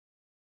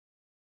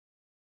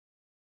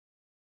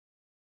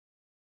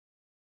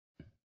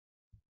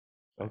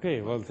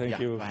Okay, well, thank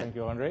you,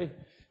 Andre.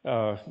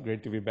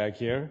 Great to be back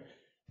here.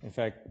 In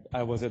fact,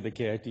 I was at the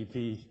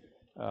KITP,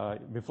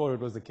 before it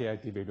was the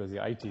KITP, it was the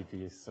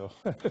ITP, so,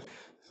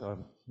 so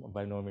I'm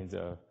by no means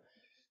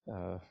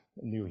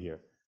new here.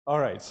 All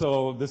right,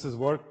 so this is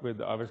work with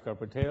Avishkar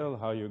Patel,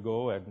 How You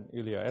Go, and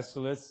Ilya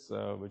Estelis,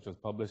 which was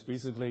published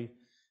recently.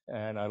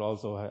 And I'll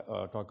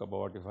also talk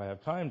about, if I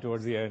have time,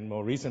 towards the end,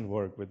 more recent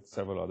work with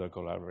several other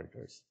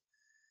collaborators.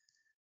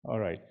 All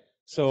right,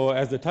 so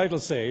as the title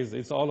says,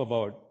 it's all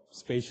about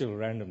spatial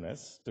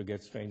randomness to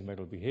get strange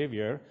metal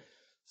behavior.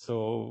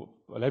 So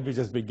let me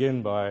just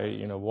begin by,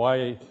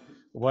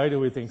 why do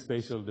we think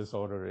spatial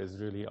disorder is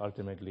really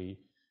ultimately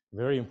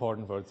very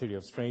important for a theory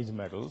of strange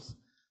metals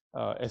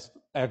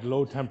at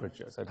low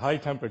temperatures? At high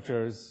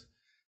temperatures,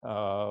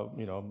 where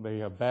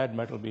you have bad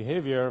metal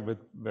behavior with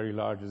very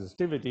large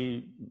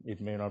resistivity,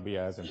 it may not be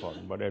as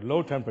important. But at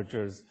low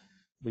temperatures,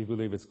 we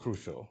believe it's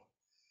crucial.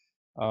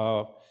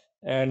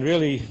 And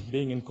really,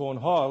 being in Cone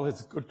Hall,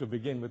 it's good to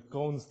begin with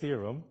Cone's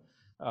theorem,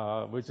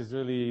 which is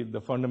really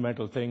the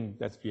fundamental thing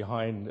that's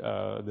behind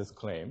this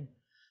claim.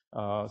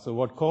 So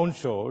what Cone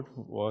showed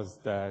was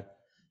that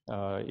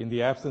in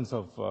the absence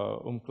of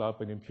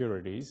Umklapp and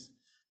impurities,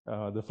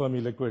 the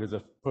Fermi-liquid is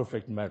a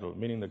perfect metal,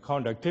 meaning the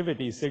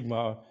conductivity,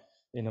 sigma,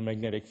 in a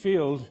magnetic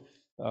field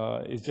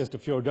is just a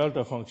pure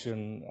delta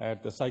function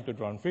at the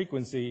cyclotron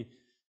frequency,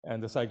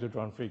 and the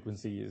cyclotron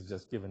frequency is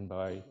just given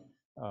by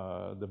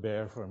the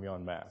bare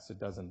fermion mass. It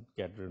doesn't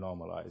get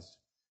renormalized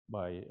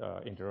by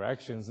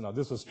interactions. Now,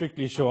 this was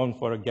strictly shown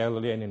for a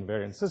Galilean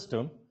invariant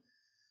system,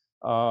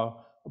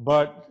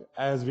 but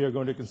as we are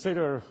going to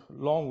consider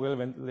long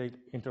wavelength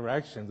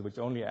interactions which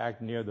only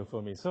act near the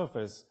Fermi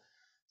surface,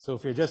 so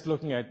if you're just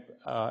looking at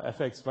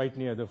effects right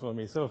near the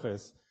Fermi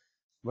surface,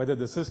 whether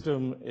the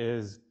system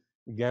is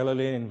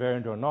Galilean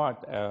invariant or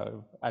not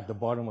at the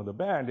bottom of the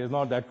band is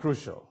not that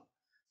crucial.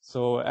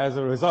 So as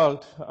a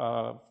result,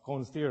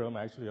 Cone's theorem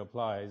actually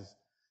applies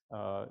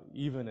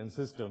even in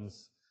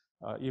systems,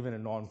 even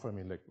in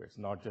non-Fermi liquids,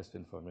 not just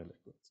in Fermi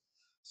liquids.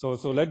 So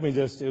let me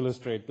just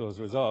illustrate those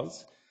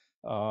results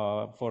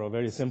for a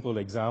very simple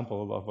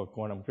example of a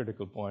quantum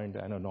critical point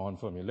and a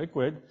non-Fermi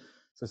liquid.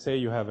 So say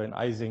you have an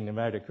Ising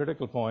nematic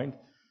critical point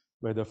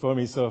where the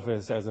Fermi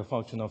surface as a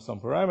function of some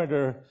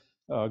parameter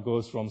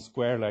goes from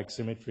square-like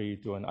symmetry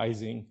to an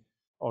Ising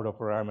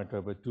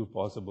autoparameter with two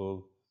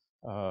possible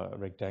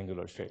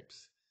rectangular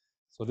shapes.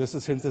 So this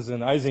is, since it's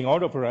an Ising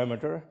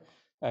autoparameter,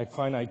 at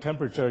finite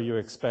temperature you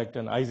expect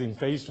an Ising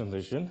phase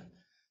transition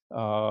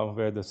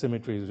where the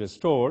symmetry is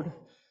restored.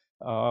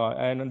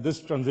 And this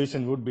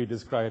transition would be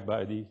described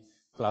by the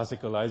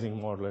classical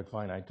Ising model at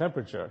finite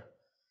temperature.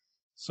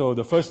 So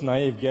the first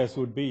naive guess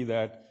would be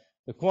that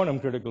the quantum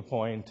critical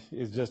point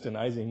is just an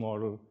Ising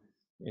model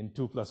in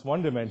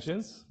 2+1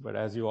 dimensions, but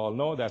as you all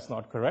know, that's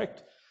not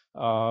correct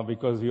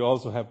because we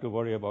also have to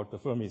worry about the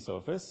Fermi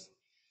surface.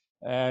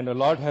 And a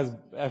lot of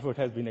effort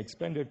has been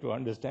expended to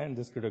understand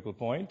this critical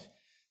point,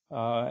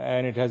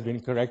 and it has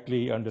been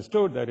correctly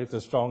understood that it's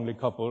a strongly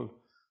coupled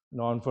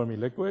non-Fermi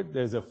liquid.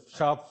 There's a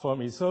sharp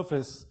Fermi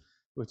surface,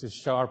 which is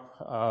sharp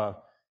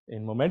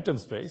in momentum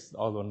space,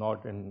 although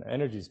not in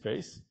energy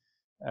space.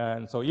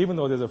 And so even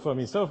though there's a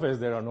Fermi surface,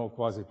 there are no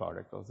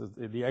quasiparticles.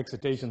 The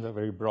excitations are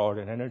very broad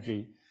in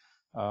energy,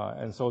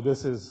 and so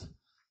this is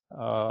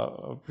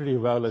a pretty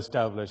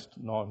well-established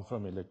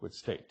non-Fermi liquid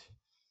state.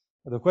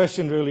 The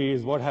question really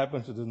is, what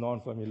happens to this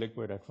non-Fermi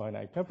liquid at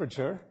finite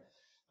temperature?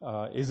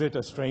 Is it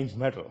a strange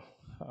metal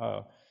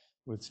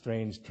with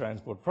strange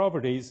transport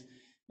properties?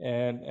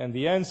 And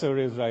the answer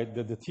is, right,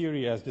 that the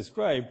theory as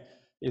described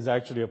is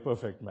actually a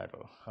perfect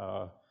metal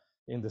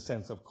in the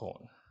sense of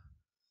Cone.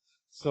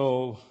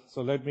 So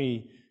let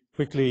me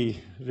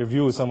quickly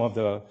review some of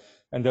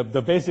and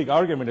the basic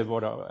argument is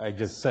what I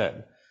just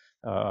said.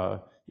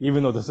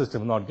 Even though the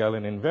system is not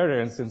Galilean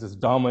invariant, since it's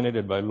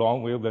dominated by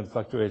long wavelength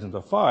fluctuations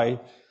of phi,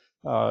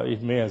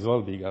 it may as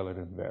well be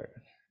Galilean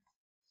invariant.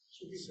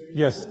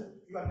 Yes?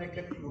 You are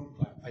neglecting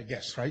Umklapp, I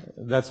guess, right?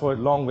 That's what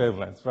long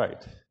wavelengths, right.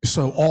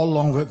 So all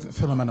long wavelength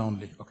phenomena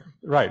only, okay.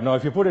 Right. Now,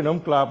 if you put in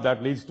Umklapp,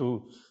 that leads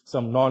to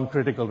some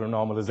non-critical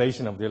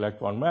renormalization of the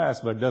electron mass,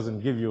 but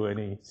doesn't give you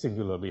any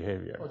singular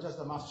behavior. Or just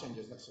the mass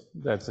changes, that's it.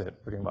 That's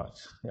it, pretty much,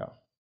 yeah.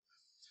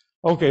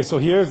 Okay, so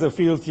here's the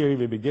field theory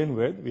we begin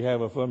with. We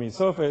have a Fermi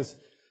surface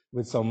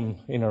with some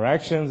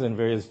interactions and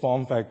various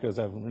form factors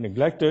I've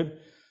neglected.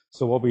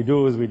 So what we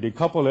do is we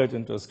decouple it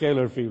into a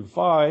scalar field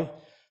phi,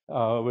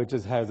 which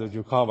has a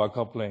Yukawa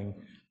coupling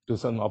to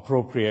some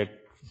appropriate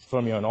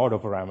fermion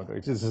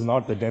autoparameter. This is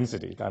not the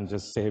density. I'm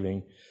just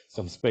saving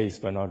some space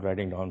by not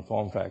writing down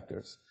form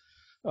factors.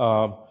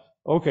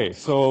 Okay,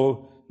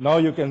 so now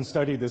you can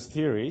study this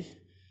theory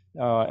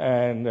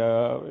and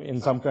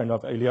in some kind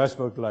of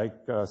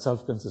Eliashberg-like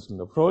self-consistent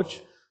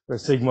approach, where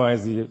sigma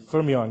is the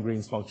fermion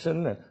Green's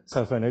function,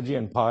 self-energy,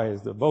 and pi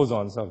is the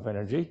boson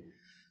self-energy.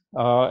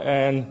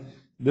 And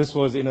this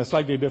was in a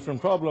slightly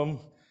different problem.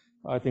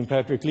 I think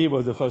Patrick Lee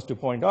was the first to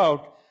point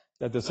out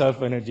that the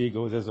self-energy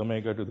goes as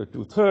omega to the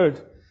 2/3,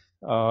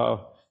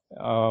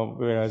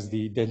 whereas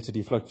the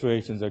density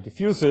fluctuations are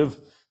diffusive.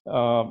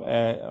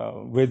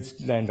 with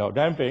Landau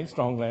damping,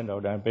 strong Landau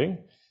damping.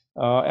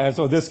 And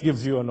so this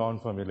gives you a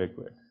non-Fermi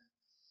liquid.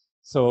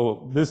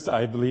 So this,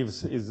 I believe,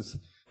 is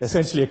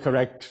essentially a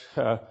correct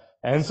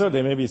answer.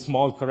 There may be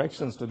small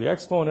corrections to the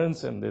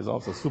exponents, and there's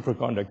also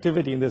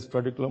superconductivity in this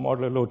particular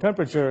model at low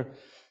temperature,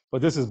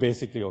 but this is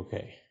basically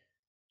okay.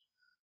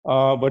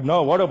 But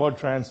now, what about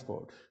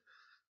transport?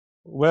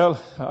 Well,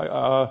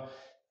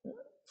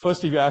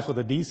 first, if you ask for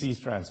the DC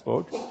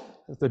transport,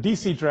 the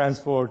DC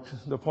transport,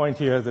 the point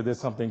here is that there's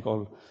something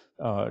called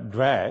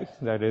drag.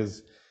 That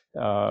is,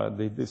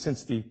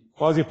 since the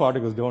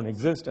quasiparticles don't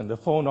exist and the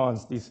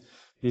phonons, these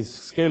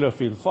scalar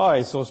field phi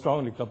is so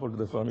strongly coupled to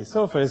the Fermi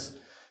surface,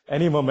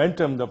 any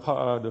momentum the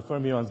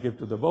fermions give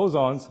to the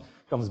bosons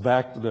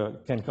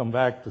can come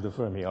back to the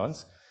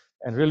fermions.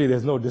 And really,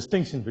 there's no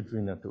distinction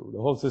between the two.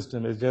 The whole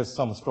system is just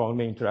some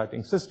strongly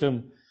interacting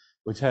system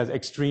which has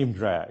extreme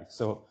drag.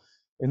 So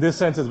in this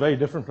sense, it's very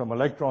different from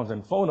electrons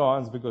and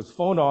phonons, because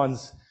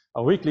phonons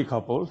are weakly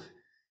coupled,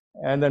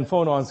 and then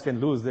phonons can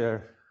lose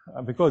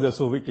because they're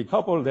so weakly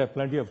coupled, they have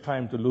plenty of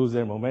time to lose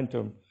their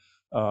momentum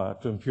to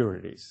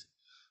impurities.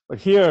 But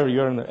here,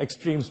 you're in an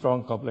extreme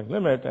strong coupling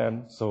limit,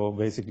 and so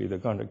basically the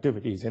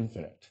conductivity is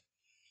infinite.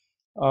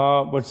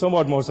 But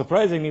somewhat more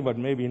surprisingly, but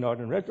maybe not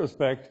in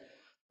retrospect,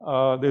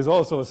 there's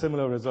also a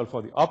similar result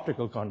for the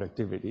optical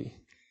conductivity.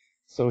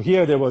 So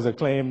here there was a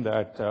claim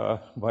that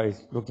by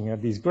looking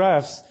at these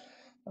graphs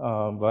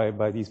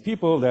by these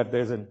people, that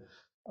there's an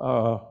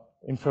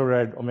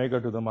infrared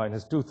omega to the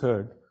minus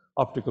 2/3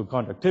 optical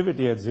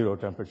conductivity at 0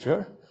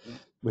 temperature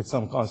with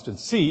some constant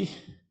C.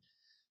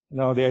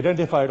 Now, they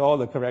identified all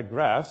the correct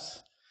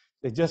graphs.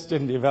 They just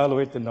didn't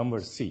evaluate the number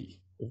C.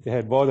 If they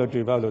had bothered to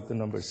evaluate the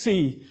number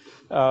C,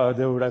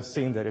 they would have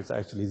seen that it's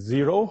actually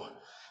 0.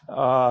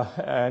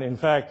 And in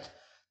fact,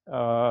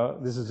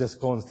 this is just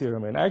Cohn's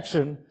theorem in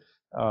action.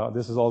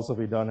 This has also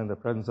been done in the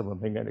presence of a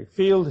magnetic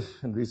field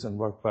in recent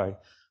work by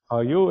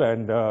Hayu,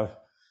 and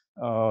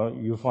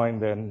you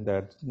find then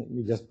that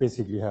you just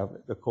basically have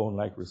the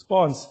Cohn-like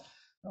response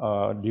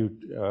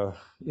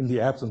in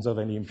the absence of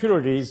any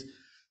impurities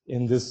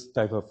in this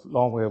type of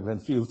long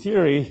wavelength field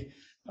theory,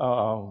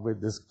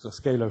 with this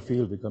scalar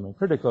field becoming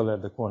critical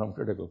at the quantum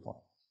critical point.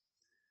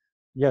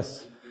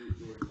 Yes?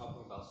 You were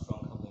talking about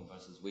strong coupling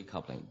versus weak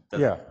coupling.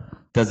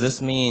 Does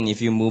this mean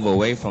if you move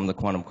away from the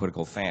quantum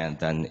critical fan,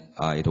 then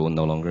it will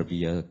no longer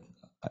be a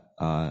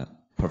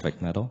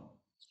perfect metal?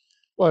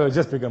 Well, it'll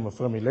just become a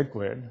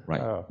Fermi-liquid.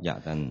 Right,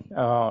 then...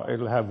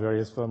 it'll have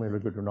various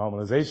Fermi-liquid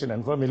normalization,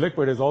 and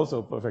Fermi-liquid is also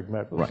a perfect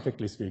metal, right,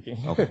 strictly speaking.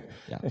 Okay,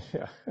 yeah.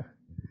 Yeah.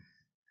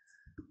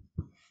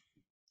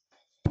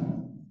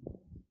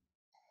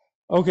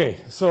 Okay,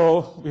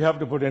 so we have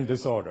to put in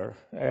disorder,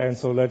 and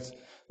so let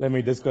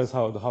me discuss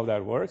how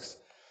that works.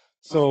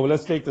 So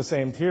let's take the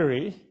same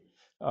theory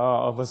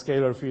of a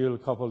scalar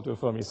field coupled to a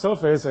Fermi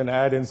surface and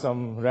add in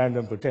some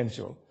random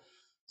potential.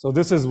 So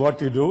this is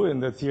what you do in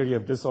the theory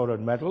of disordered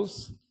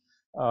metals,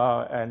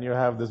 and you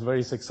have this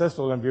very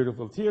successful and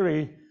beautiful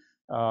theory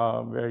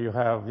where you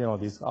have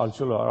these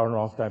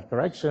Altshuler-Aronoff type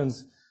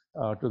corrections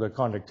to the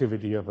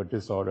conductivity of a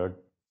disordered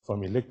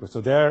Fermi liquid. So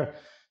there,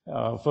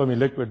 Fermi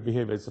liquid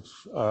behavior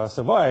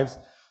survives.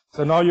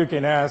 So now you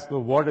can ask,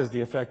 well, what is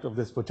the effect of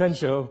this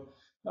potential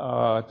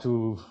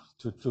to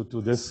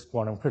this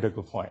quantum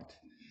critical point?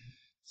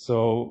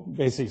 So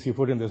basically, you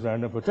put in this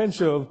random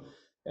potential,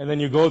 and then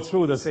you go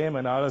through the same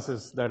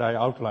analysis that I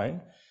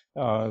outlined,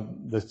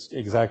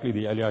 exactly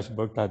the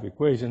Eliashberg type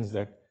equations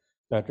that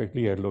Patrick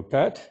Lee had looked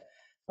at.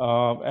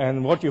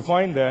 And what you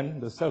find then,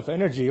 the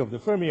self-energy of the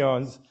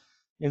fermions,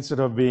 instead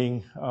of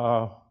being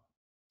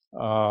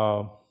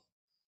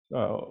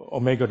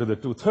omega to the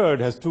 2/3,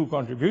 has two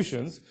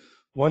contributions.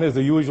 One is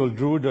the usual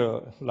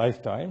Drude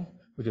lifetime,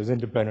 which is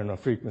independent of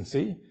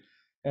frequency,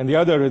 and the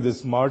other is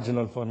this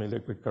marginal Fermi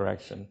liquid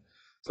correction.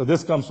 So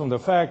this comes from the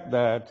fact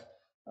that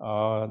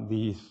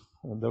the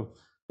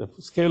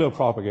scalar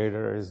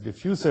propagator is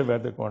diffusive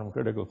at the quantum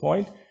critical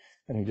point,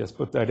 and you just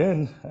put that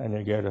in, and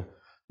you get a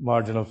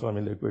marginal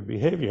Fermi liquid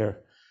behavior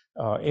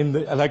in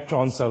the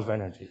electron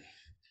self-energy.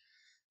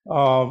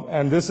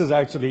 And this is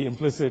actually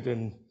implicit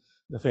in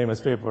the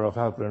famous paper of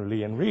Halpern,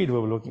 Lee, and Reed, who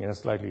were looking at a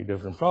slightly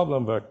different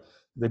problem, but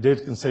they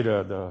did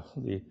consider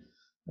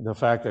the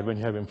fact that when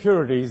you have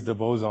impurities, the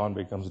boson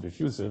becomes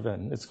diffusive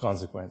and its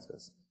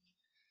consequences.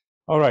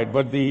 All right,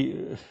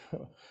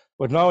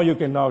 but now you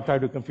can try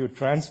to compute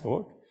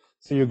transport.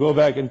 So you go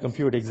back and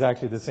compute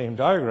exactly the same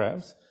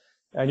diagrams,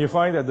 and you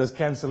find that this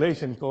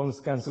cancellation, Cohn's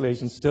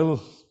cancellation,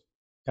 still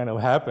kind of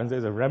happens.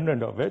 There's a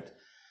remnant of it.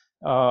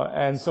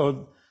 And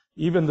so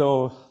even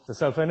though the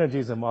self-energy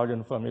is a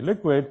marginal Fermi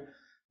liquid,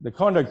 the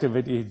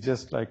conductivity is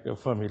just like a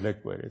Fermi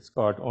liquid. It's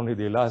got only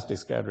the elastic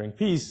scattering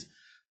piece,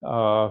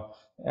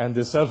 and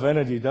the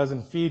self-energy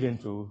doesn't feed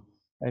into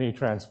any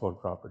transport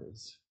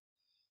properties,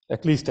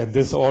 at least at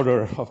this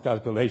order of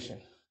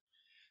calculation,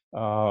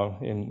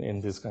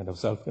 in this kind of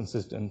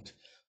self-consistent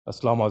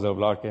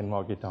Slomazov-Larkin,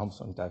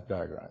 Markey-Thompson type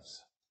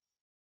diagrams.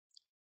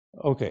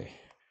 Okay,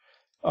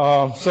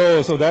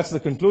 so that's the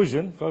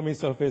conclusion. Fermi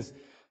surface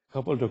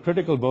coupled to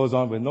critical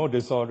boson with no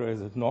disorder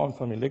is a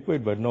non-Fermi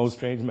liquid, but no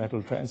strange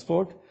metal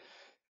transport.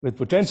 With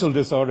potential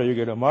disorder, you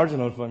get a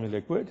marginal Fermi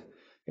liquid,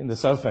 in the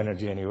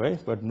self-energy anyway,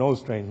 but no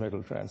strange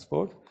metal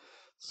transport.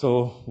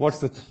 So what's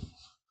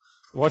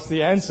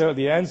the answer?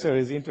 The answer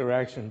is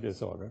interaction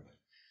disorder.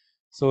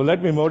 So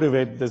let me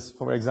motivate this,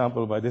 for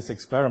example, by this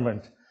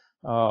experiment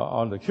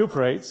on the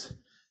cuprates.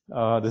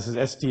 This is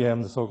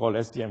STM, the so-called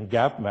STM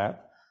gap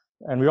map.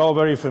 And we're all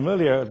very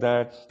familiar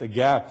that the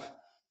gap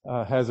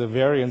has a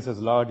variance as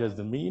large as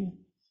the mean.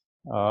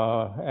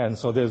 And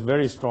so there's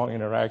very strong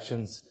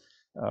interactions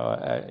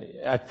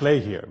at play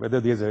here.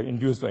 Whether these are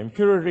induced by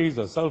impurities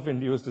or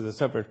self-induced is a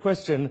separate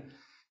question,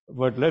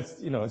 but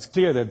it's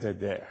clear that they're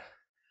there.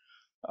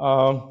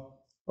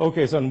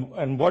 Okay, so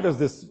and what is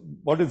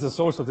the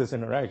source of this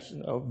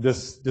interaction, of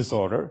this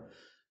disorder?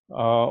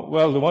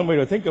 Well, the one way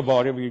to think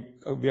about it,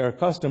 we are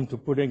accustomed to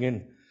putting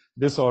in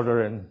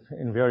disorder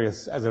in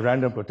various, as a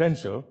random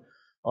potential,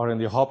 or in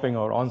the hopping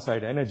or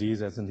on-site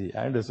energies, as in the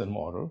Anderson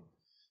model.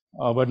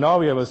 But now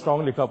we have a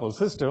strongly coupled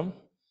system,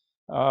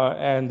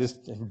 and this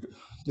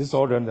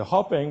disorder in the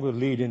hopping will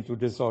lead into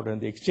disorder in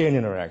the exchange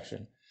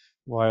interaction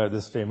via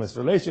this famous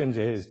relation,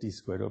 J is d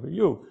squared over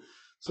U.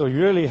 So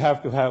you really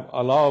have to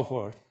allow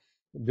for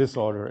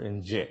disorder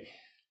in J.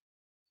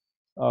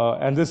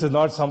 And this is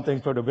not something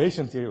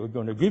perturbation theory is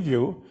going to give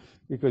you,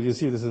 because you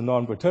see this is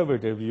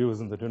non-perturbative U is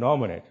in the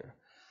denominator.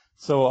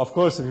 So of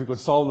course, if you could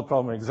solve the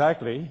problem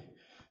exactly,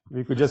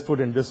 we could just put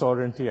in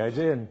disorder in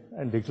Tij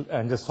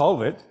and just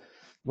solve it.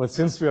 But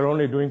since we are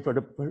only doing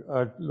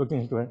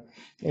looking into an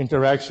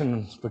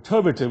interaction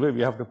perturbatively,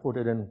 we have to put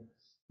it in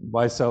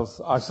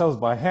ourselves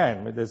by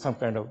hand. There's some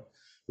kind of,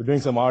 we're doing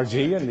some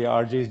RG, and the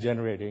RG is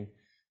generating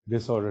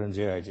disorder in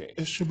Jij.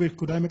 Subir,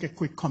 could I make a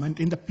quick comment?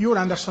 In the pure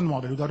Anderson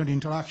model, without an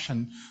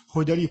interaction,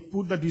 whether you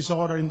put the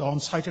disorder in the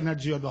on-site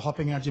energy or the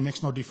hopping energy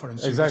makes no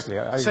difference. Exactly.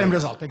 Same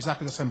result,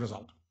 exactly the same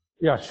result.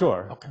 Yeah,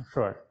 sure. Okay.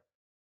 Sure.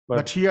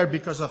 But here,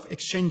 because of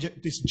exchange,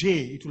 this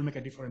J, it will make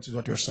a difference, is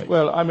what you're saying.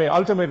 Well, I mean,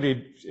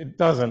 ultimately, it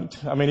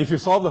doesn't. I mean, if you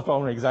solve the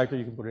problem exactly,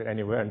 you can put it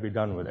anywhere and be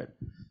done with it.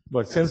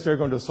 But since we're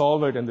going to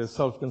solve it in this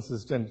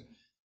self-consistent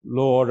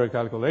low-order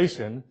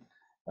calculation,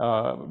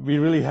 we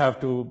really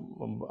have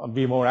to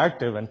be more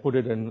active and put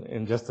it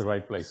in just the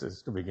right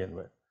places to begin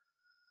with.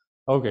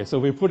 Okay, so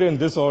we put in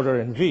disorder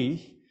in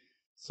V.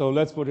 So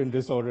let's put in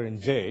disorder in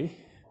J.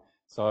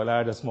 So I'll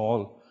add a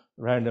small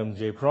random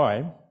J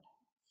prime.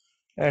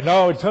 And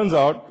now it turns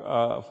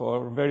out,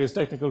 for various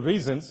technical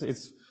reasons,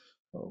 it's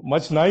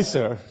much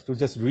nicer to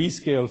just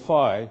rescale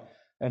phi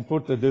and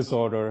put the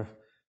disorder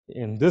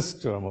in this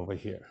term over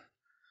here.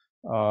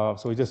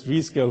 So we just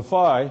rescale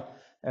phi,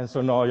 and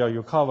so now your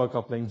Yukawa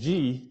coupling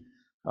G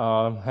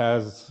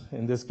has,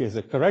 in this case,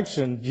 a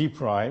correction G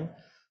prime,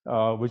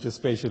 which is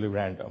spatially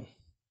random.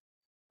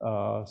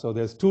 So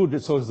there's two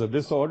sources of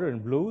disorder in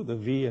blue, the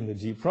V and the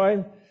G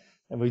prime,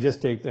 and we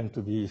just take them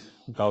to be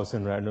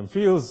Gaussian random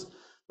fields,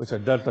 which are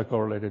delta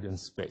correlated in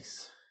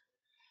space.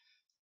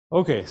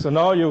 Okay, so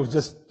now you've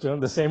just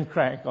turned the same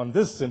crank on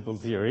this simple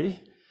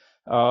theory,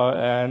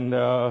 and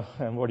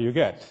what do you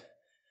get?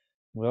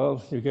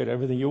 Well, you get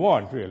everything you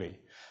want, really.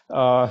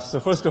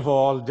 So first of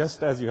all,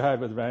 just as you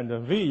had with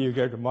random V, you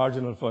get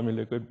marginal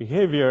Fermi-liquid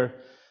behavior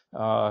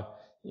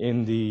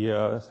in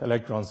the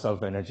electron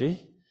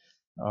self-energy.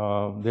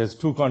 There's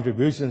two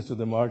contributions to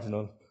the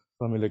marginal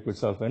Fermi-liquid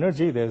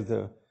self-energy. There's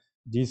the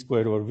d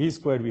squared over v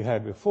squared we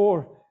had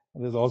before,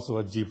 and there's also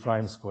a g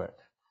prime squared.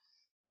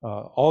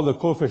 All the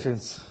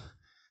coefficients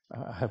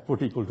have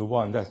put equal to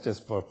 1. That's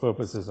just for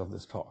purposes of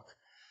this talk.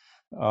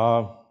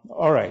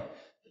 All right.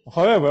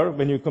 However,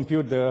 when you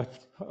compute the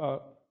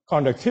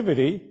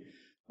conductivity,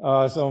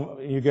 so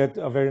you get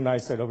a very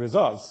nice set of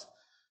results.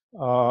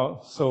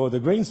 So the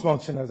Green's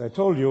function, as I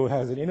told you,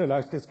 has an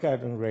inelastic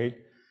scattering rate,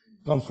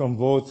 comes from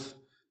both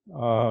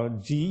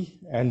G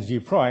and G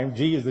prime.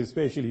 G is the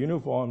spatially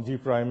uniform, G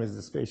prime is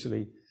the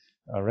spatially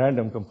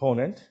random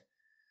component.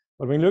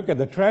 But when you look at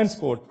the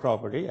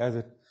property, as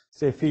it,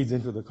 say, feeds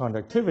into the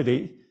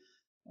conductivity,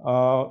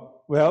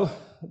 well,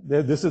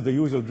 this is the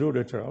usual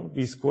Drude term,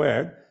 V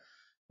squared,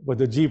 but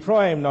the G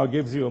prime now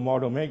gives you a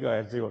mod omega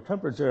at 0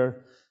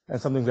 temperature and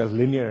something that's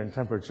linear in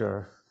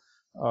temperature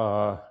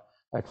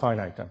at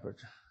finite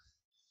temperature.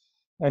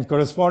 And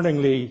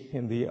correspondingly,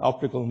 in the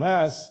optical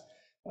mass,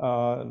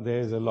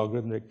 there's a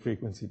logarithmic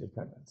frequency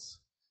dependence.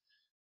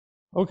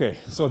 Okay,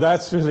 so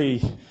that's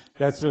really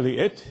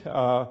it.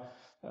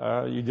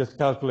 You just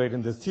calculate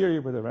in this theory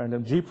with a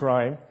random G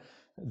prime.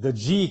 The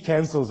G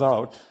cancels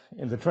out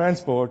in the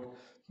transport,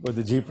 but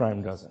the G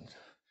prime doesn't.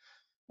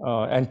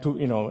 And to,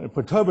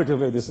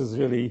 perturbatively, this is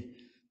really,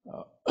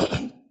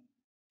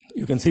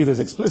 you can see this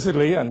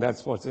explicitly, and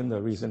that's what's in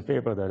the recent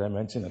paper that I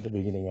mentioned at the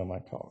beginning of my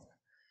talk.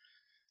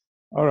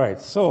 All right,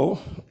 so,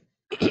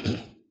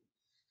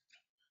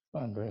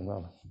 I'm doing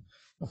well.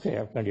 Okay, I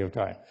have plenty of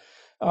time.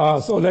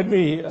 So let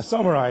me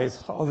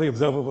summarize all the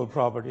observable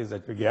properties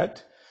that we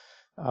get.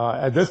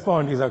 At this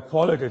point, these are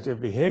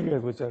qualitative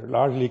behaviors which are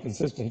largely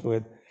consistent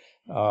with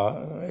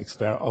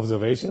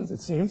observations,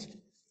 it seems.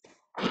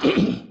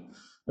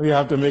 we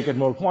have to make it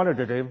more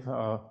quantitative.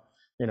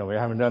 We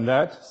haven't done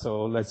that,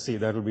 so let's see,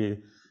 that will be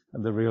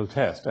the real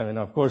test. I mean,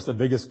 of course, the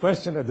biggest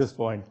question at this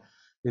point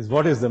is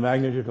what is the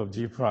magnitude of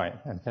G prime,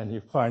 and can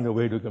you find a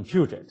way to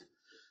compute it?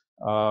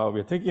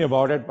 We're thinking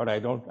about it, but I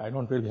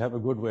don't really have a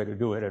good way to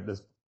do it at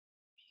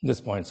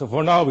this point. So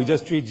for now, we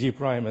just treat G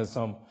prime as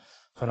some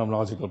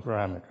phenomenological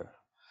parameter.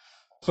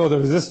 So the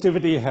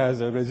resistivity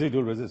has a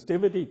residual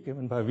resistivity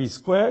given by V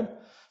squared,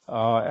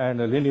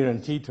 and a linear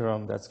and T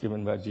term that's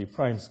given by G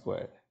prime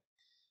squared.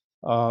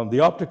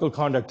 The optical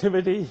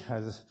conductivity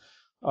has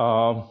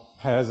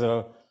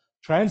a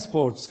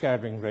transport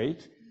scattering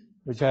rate,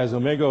 which has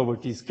omega over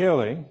T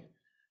scaling,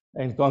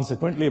 and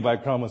consequently by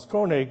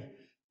Kramers-Kronig,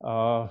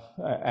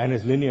 and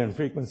is linear in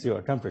frequency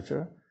or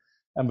temperature.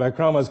 And by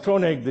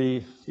Kramers-Kronig,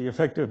 the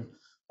effective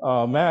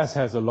mass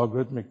has a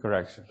logarithmic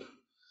correction.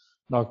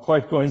 Now,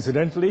 quite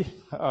coincidentally,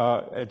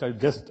 at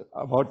just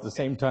about the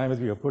same time as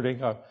we were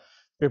putting our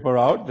paper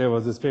out, there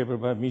was this paper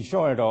by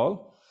Michon et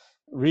al.,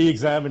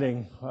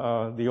 re-examining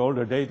the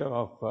older data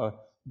of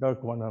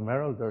Dirk van der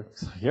Merel,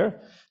 Dirk's here,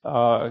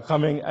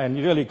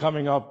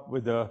 coming up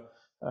with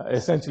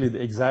essentially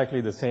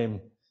exactly the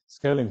same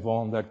scaling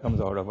form that comes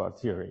out of our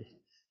theory,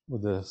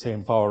 with the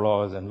same power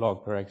laws and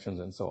log corrections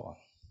and so on.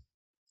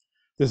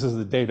 This is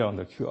the data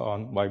on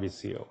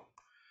YBCO.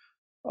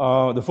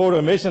 The photo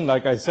emission,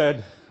 like I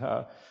said,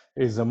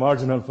 is a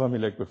marginal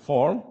Fermi-liquid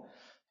form.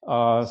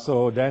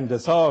 So Dan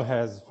Dessau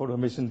has photo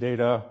emission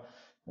data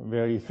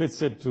where he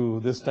fits it to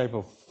this type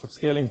of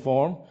scaling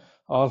form,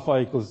 alpha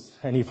equals,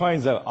 and he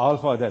finds that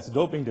alpha that's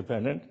doping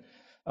dependent.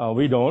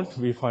 We don't.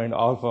 We find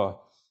alpha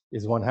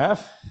is 1/2,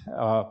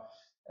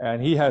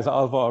 and he has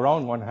alpha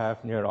around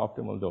 1/2 near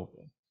optimal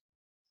doping.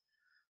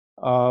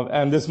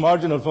 And this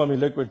marginal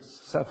Fermi-liquid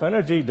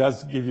self-energy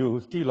does give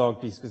you T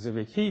log T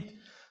specific heat,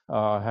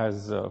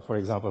 for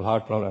example,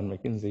 Hartwell and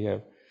McKinsey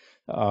have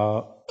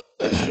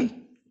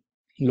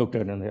looked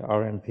at in the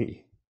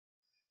RMP.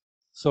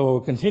 So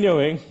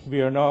continuing,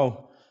 we are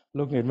now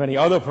looking at many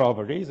other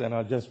properties, and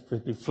I'll just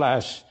quickly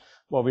flash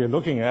what we are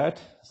looking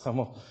at.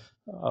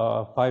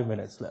 5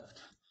 minutes left.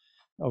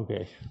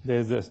 Okay,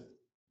 there's this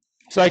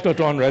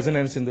cyclotron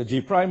resonance in the G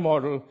prime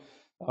model,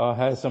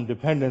 has some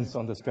dependence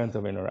on the strength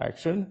of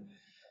interaction.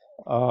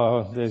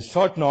 There's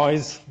short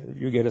noise.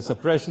 You get a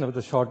suppression of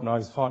the short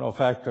noise Fano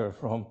factor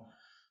from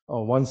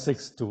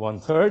 1/6 to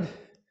 1/3.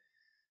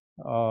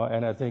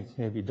 And I think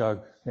maybe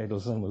Doug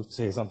Nadelson will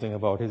say something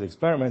about his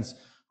experiments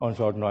on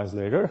short noise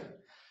later.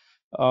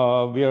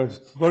 We are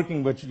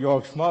working with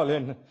Jörg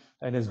Schmalin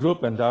and his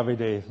group and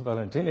Davide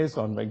Valentinis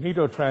on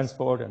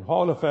magnetotransport and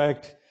Hall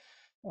effect.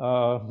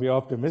 We are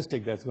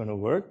optimistic that's going to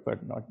work, but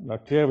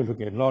not clear. We're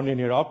looking at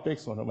nonlinear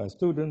optics, one of my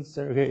students,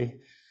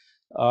 Sergey,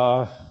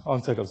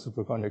 onset of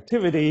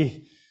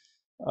superconductivity,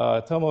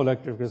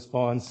 thermoelectric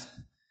response,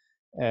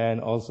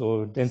 and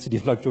also density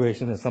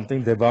fluctuation is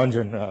something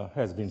Debanjan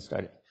has been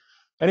studying.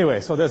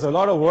 Anyway, so there's a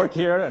lot of work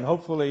here, and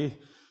hopefully,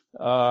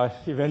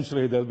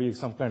 eventually there'll be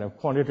some kind of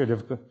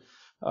quantitative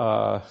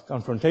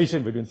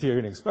confrontation between theory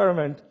and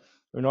experiment.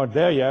 We're not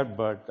there yet,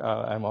 but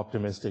I'm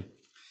optimistic.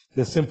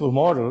 This simple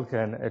model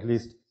can at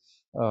least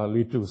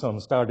lead to some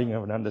starting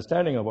of an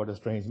understanding of what a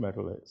strange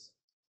metal is.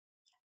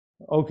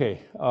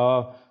 Okay,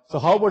 so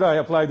how would I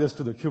apply this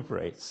to the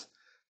cuprates?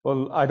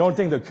 Well, I don't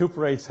think the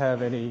cuprates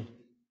have any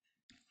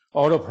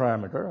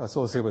autoparameter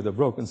associated with the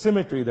broken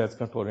symmetry that's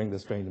controlling the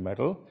strange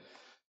metal.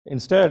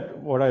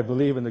 Instead, what I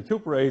believe in the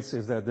cuprates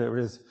is that there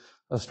is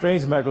a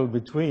strange metal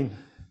between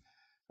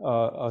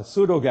a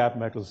pseudo-gap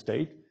metal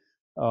state,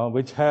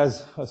 which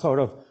has a sort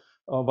of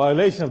a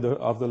violation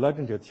of the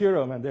Luttinger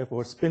theorem and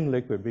therefore spin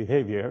liquid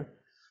behavior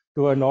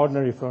to an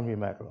ordinary Fermi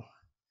metal.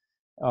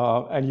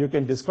 And you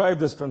can describe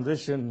this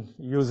transition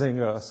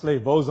using a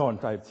slave boson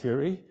type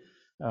theory,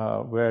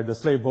 where the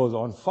slave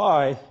boson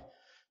phi,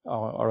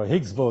 or a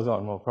Higgs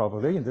boson more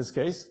probably in this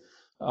case,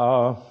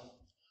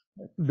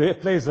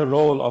 plays the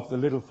role of the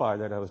little phi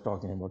that I was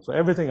talking about. So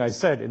everything I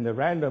said in the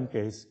random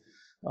case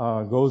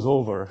goes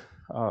over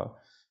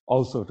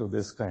also to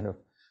this kind of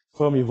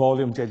Fermi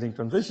volume changing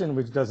transition,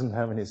 which doesn't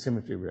have any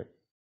symmetry rate.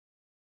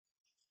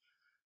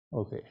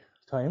 Okay,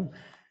 time.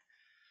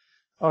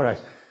 All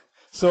right.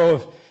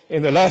 So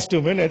in the last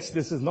 2 minutes,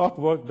 this is not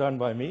work done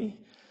by me.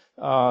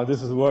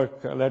 This is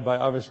work led by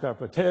Avishkar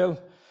Patel,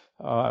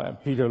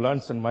 Peter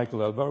Luntz, and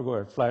Michael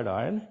Albergo at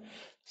Flatiron.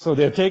 So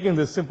they're taking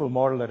this simple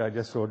model that I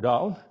just wrote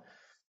down,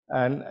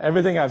 and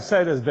everything I've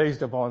said is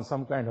based upon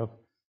some kind of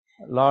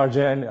large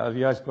N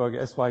Eliashberg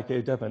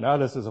SY-KTP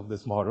analysis of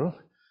this model.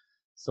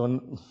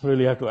 So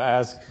really have to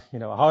ask,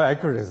 how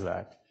accurate is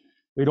that?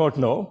 We don't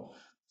know.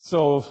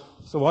 So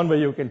one way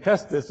you can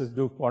test this is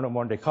do quantum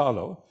Monte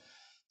Carlo.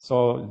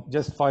 So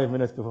just 5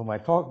 minutes before my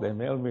talk, they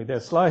mailed me their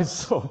slides.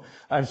 So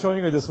I'm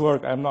showing you this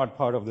work. I'm not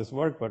part of this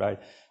work, but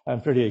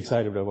I'm pretty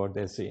excited about what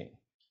they're seeing.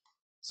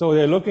 So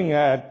they're looking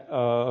at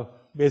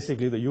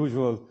basically the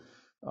usual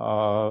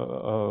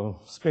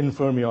spin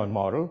fermion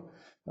model.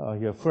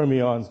 You have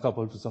fermions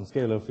coupled to some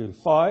scalar field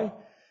phi.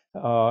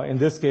 In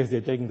this case,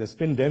 they're taking the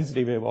spin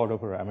density wave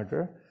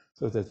autoparameter.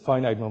 So it's a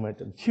finite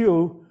momentum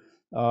Q.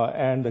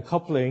 and the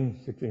coupling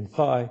between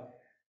phi,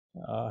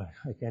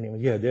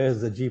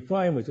 there's the G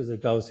prime, which is a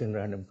Gaussian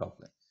random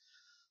coupling.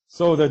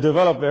 So they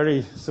developed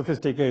very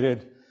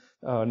sophisticated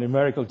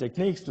numerical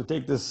techniques to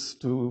take this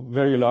to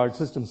very large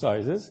system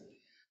sizes.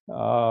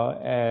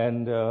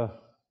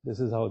 This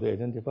is how they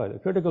identify the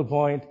critical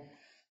point.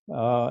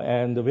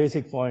 And the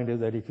basic point is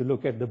that if you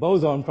look at the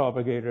boson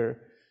propagator,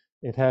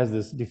 it has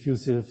this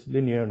diffusive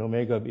linear and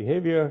omega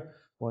behavior,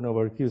 1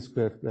 over q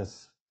squared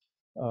plus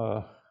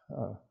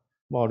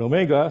mod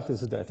omega.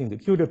 This is, I think, the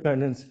q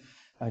dependence.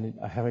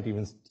 I haven't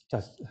even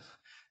touched.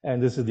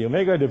 And this is the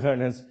omega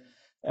dependence.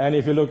 And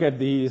if you look at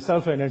the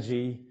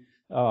self-energy,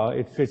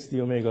 it fits the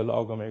omega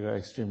log omega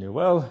extremely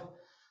well.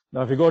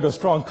 Now, if you go to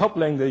strong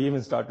coupling, they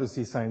even start to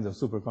see signs of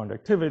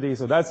superconductivity.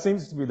 So that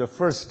seems to be the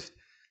first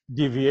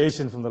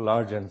deviation from the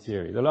large N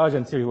theory. The large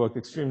N theory worked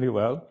extremely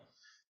well,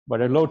 but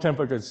at low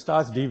temperature, it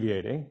starts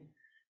deviating.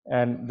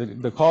 And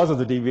the cause of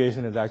the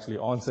deviation is actually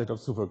onset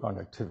of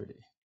superconductivity.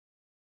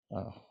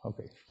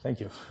 Okay, thank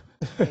you.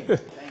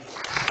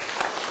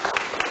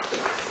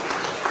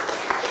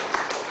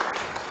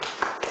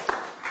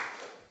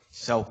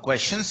 So,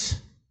 questions?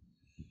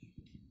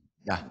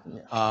 Yeah.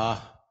 There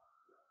are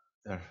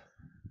a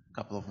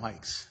couple of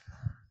mics.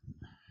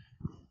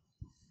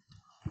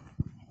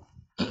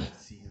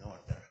 Let's see in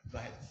order. Go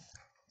ahead.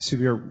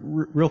 Subir,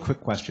 real quick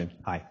question.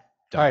 Hi.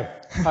 Doug.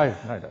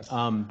 Hi,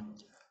 Doug.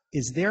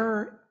 Is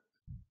there,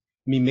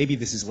 I mean, maybe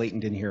this is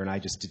latent in here and I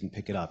just didn't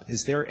pick it up.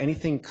 Is there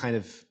anything kind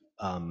of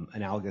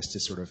analogous to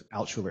sort of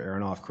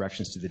Altshuler-Aronoff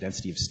corrections to the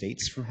density of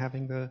states from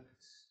having the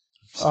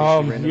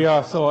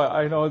yeah, so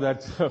I know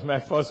that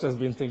Matt Foster has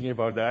been thinking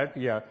about that.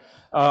 Yeah,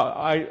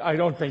 I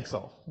don't think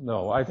so.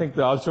 No, I think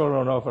the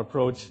Altshuler-Aronoff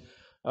approach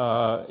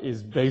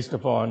is based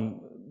upon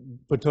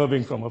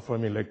perturbing from a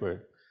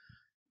Fermi-liquid.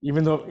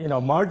 Even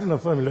though, marginal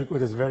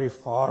Fermi-liquid is very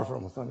far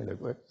from a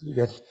Fermi-liquid. You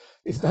get,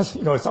 it's not,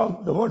 it's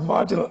all, the word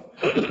marginal,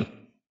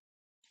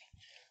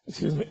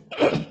 excuse me,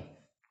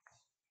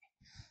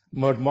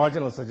 word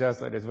marginal suggests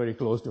that it's very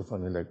close to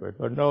Fermi-liquid.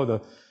 But no,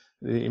 the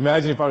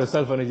imaginary part of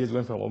self-energy is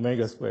going from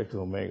omega squared to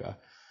omega.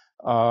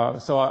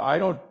 So I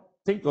don't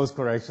think those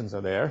corrections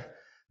are there.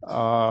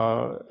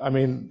 I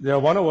mean, there are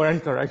 1 over n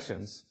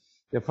corrections.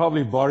 They're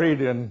probably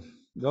buried in,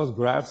 those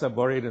graphs are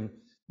buried in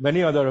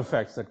many other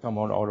effects that come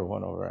out of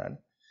 1 over n.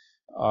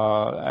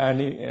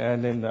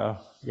 And in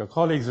your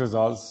colleagues'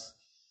 results,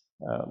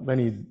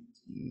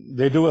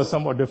 they do a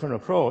somewhat different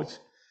approach.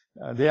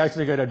 They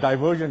actually get a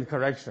divergent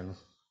correction,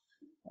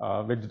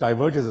 which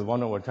diverges at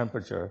 1 over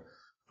temperature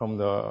from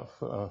the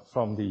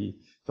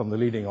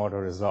leading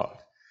order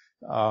result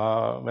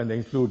when they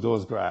include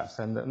those graphs.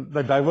 And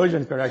the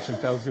divergent correction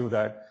tells you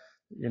that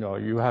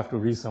you have to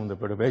resum the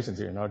perturbations.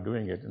 You're not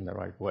doing it in the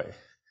right way.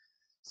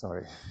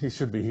 Sorry, he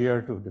should be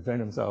here to defend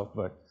himself,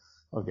 but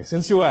okay,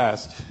 since you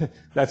asked,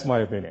 that's my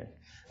opinion.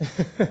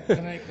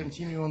 Can I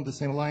continue on the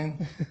same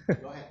line?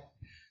 Go ahead.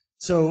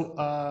 So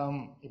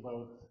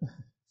about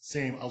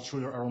same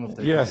Altshuler-Aronoff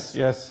technique.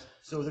 Yes.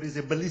 So there is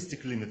a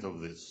ballistic limit of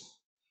this,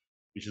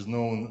 which is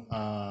known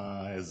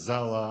as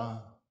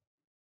Zala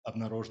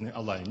Обнаруженный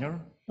aligner.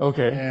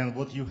 Okay. And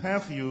what you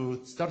have,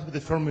 you start with the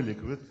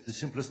Fermi-liquid, the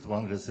simplest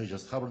one, let's say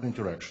just Hubbard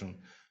interaction.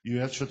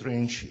 You add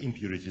short-range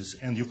impurities,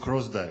 and you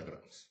cross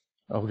diagrams.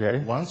 Okay.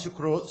 Once you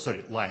cross,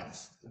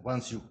 lines.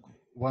 Once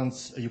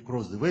you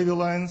cross the wavy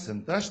lines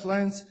and dashed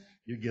lines,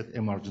 you get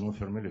a marginal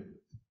Fermi-liquid.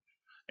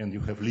 And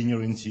you have linear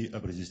NT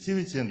of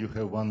resistivity, and you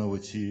have 1 over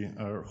T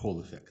Hall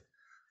effect.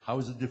 How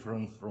is it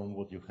different from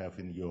what you have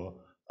in your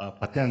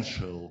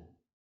potential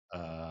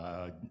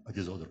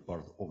disorder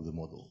part of the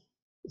model?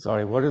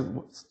 Sorry,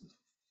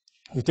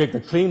 you take the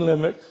clean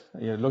limit,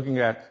 you're looking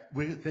at...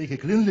 We take a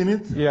clean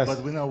limit, yes,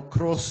 but we now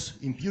cross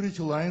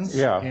impurity lines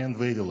and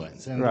wavy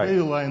lines. And right, the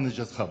wavy line is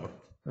just Hubbard.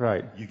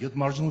 Right. You get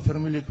marginal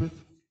Fermi-liquid.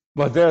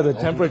 But there the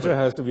temperature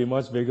has to be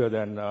much bigger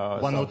than...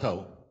 1 over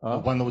tau.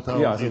 1 over tau.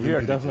 Yeah, so here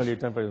definitely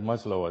temperature is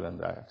much lower than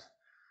that.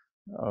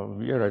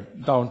 We are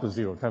down to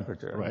 0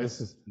 temperature. Right.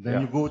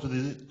 Then you go to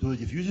the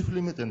diffusive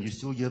limit and you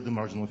still get the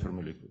marginal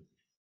Fermi-liquid.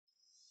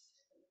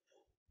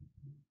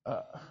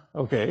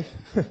 Okay.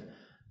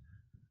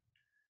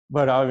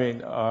 But I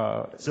mean...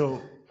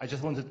 so I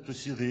just wanted to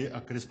see the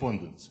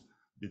correspondence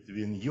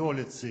between your,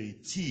 let's say,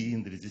 T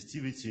in the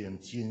resistivity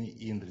and T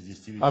in the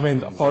resistivity. I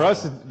mean, for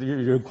us,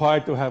 you're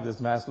required to have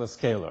this massless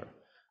scalar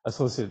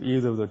associated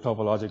either with a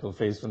topological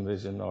phase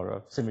transition or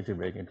a symmetry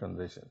breaking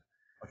transition.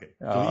 Okay.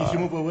 So if you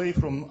move away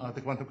from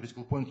the quantum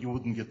critical point, you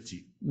wouldn't get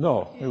T.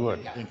 No, you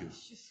wouldn't. Thank you.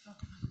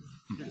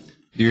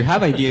 Do you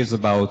have ideas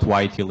about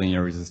why T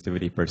linear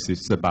resistivity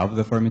persists above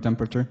the Fermi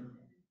temperature?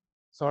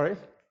 Sorry?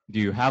 Do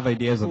you have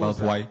ideas about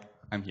why?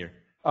 I'm here.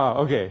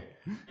 Okay.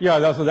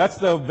 Yeah, so that's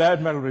the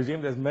bad metal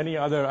regime. There's many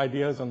other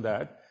ideas on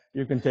that.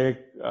 You can take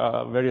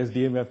various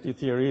DMFT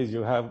theories.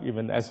 You have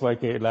even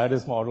SYK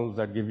lattice models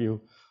that give you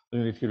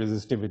unity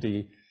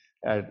resistivity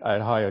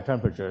at higher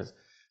temperatures.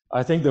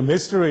 I think the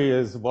mystery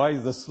is why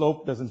the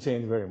slope doesn't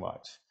change very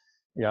much.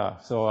 Yeah,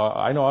 so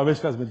I know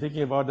Avishka has been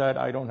thinking about that.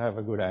 I don't have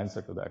a good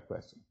answer to that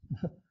question.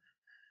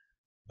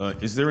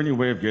 Is there any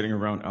way of getting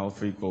around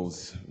alpha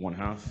equals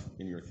 1/2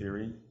 in your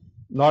theory?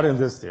 Not in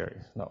this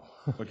theory, no.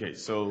 Okay,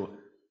 so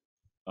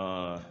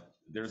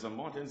there's a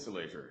Mott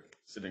insulator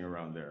sitting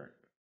around there.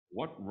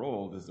 What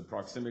role does the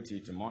proximity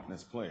to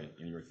Mottness play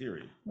in your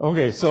theory?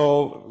 Okay,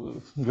 so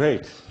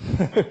great.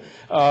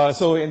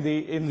 So in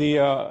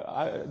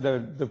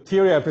the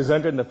theory I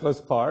presented in the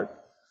first part,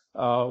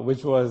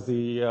 which was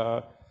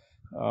the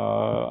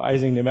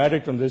Ising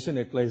nematic transition,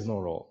 it plays no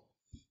role.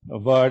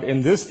 But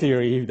in this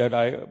theory that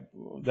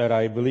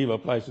I believe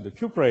applies to the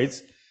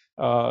cuprates,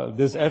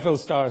 this FL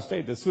star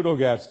state, the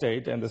pseudo-gap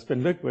state, and the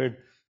spin liquid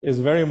is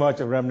very much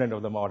a remnant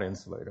of the Mott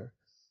insulator.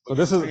 So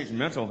this is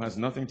metal has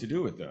nothing to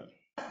do with that.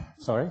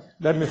 Sorry,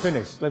 let me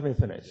finish.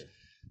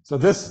 So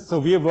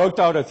we have worked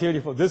out a theory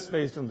for this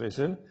phase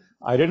transition.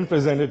 I didn't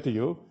present it to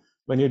you.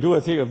 When you do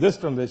a theory of this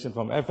transition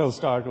from FL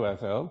star to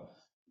FL,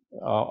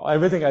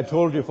 everything I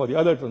told you for the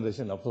other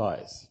transition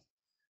applies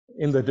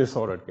in the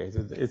disordered case.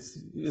 It's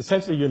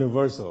essentially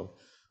universal.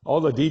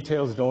 All the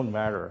details don't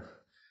matter.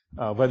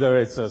 Whether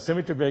it's a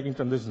symmetry breaking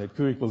transition at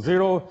Q equals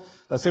 0,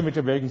 a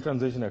symmetry breaking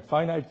transition at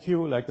finite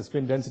Q, like the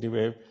spin density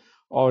wave,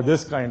 or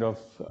this kind of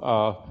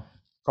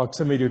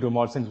proximity to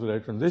Mott insulator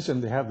transition,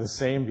 they have the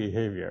same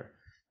behavior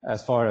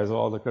as far as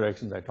all the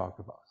corrections I talked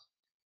about.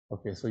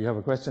 Okay, so you have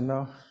a question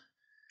now?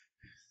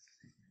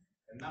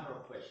 A number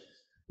of questions.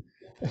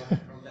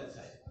 From that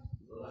side.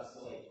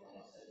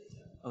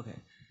 Okay.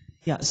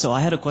 Yeah, so I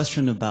had a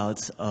question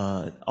about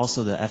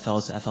also the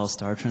FL to FL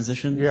star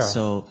transition. Yeah.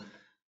 So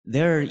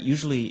there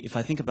usually, if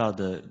I think about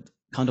the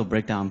Kondo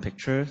breakdown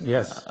picture,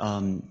 yes,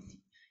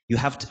 you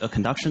have a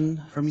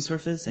conduction Fermi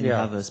surface and you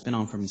have a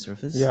spin-on Fermi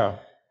surface. Yeah.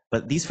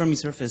 But these Fermi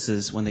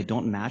surfaces, when they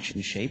don't match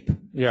in shape,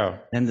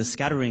 then the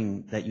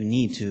scattering that you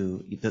need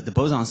to, the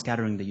boson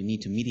scattering that you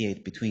need to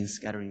mediate between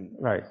scattering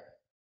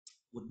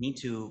would need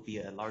to be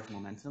a large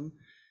momentum.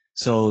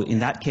 So in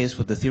that case,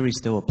 would the theory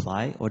still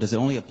apply, or does it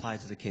only apply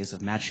to the case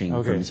of matching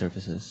Fermi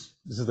surfaces?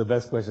 This is the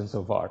best question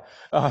so far.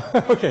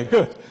 Okay,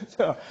 good.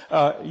 So,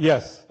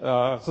 yes.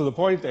 So the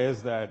point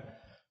is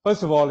that,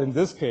 first of all, in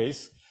this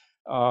case,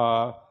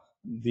 it's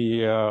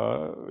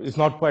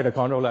not quite a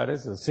Kondo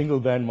lattice, it's a single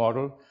band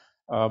model.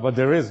 But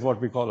there is what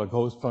we call a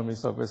ghost Fermi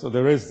surface. So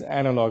there is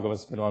analog of a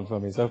spin-on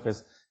Fermi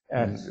surface.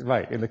 And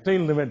in the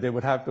clean limit, they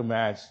would have to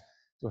match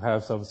to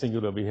have some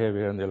singular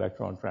behavior in the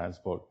electron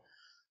transport.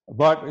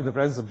 But in the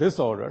presence of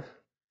disorder,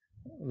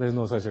 there's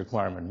no such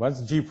requirement.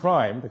 Once G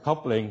prime, the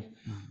coupling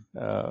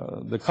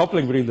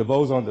between the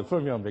boson and the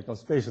fermion becomes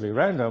spatially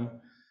random,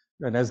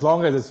 then as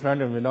long as it's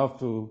random enough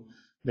to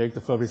make the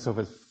Fermi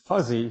surface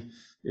fuzzy,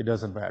 it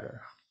doesn't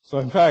matter. So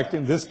in fact,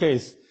 in this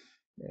case,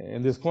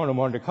 in this quantum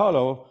Monte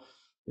Carlo,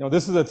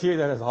 this is a theory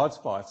that has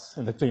hotspots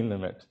in the clean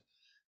limit.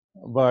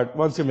 But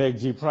once you make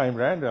G prime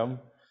random,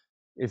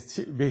 its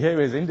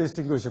behavior is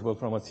indistinguishable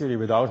from a theory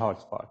without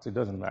hotspots. It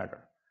doesn't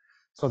matter.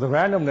 So the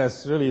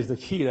randomness really is the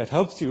key that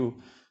helps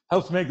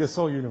make this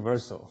so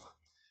universal.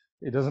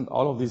 It doesn't,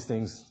 all of these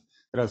things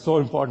that are so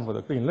important for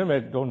the clean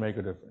limit don't make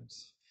a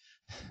difference.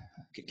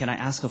 Can I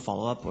ask a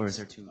follow-up, or is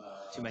there too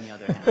many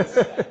other hands?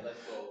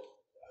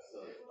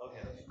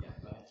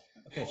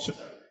 Okay, so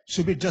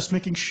Subir, just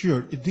making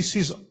sure, this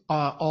is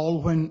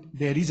all when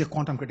there is a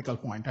quantum critical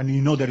point, and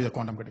you know there is a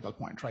quantum critical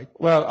point, right?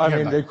 Well, I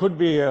mean, there could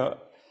be,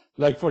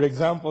 like for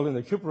example, in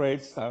the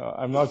cuprates,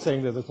 I'm not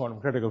saying there's a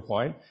quantum critical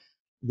point.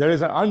 There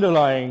is an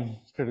underlying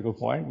critical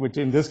point, which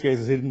in this case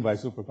is hidden by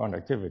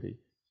superconductivity.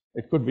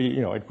 It could be,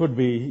 it could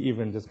be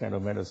even just kind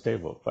of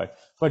metastable. But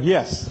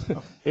yes,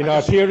 in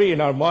our theory, in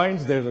our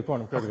minds, there's a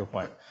quantum critical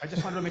point. I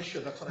just wanted to make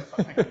sure, that's what I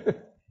thought.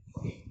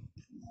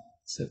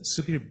 So,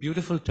 Subir,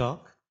 beautiful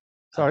talk.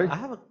 Sorry? I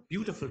have a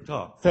beautiful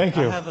talk. Thank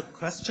you. I have a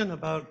question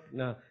about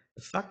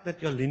the fact that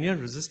your linear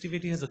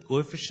resistivity has a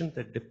coefficient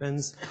that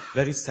depends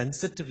very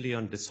sensitively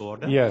on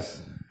disorder.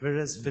 Yes.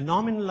 Whereas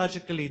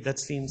phenomenologically, that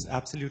seems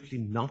absolutely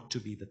not to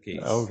be the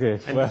case. Okay.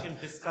 And well, we can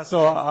discuss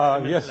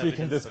so yes, we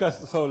can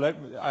discuss. So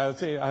I'll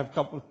say I have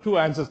two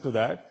answers to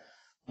that.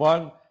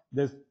 One,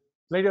 there's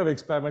plenty of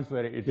experiments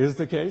where it is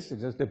the case.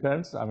 It just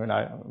depends. I mean,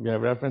 we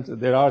have references.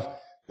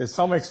 There's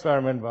some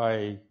experiment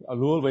by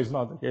Alul where it's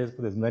not the case,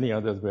 but there's many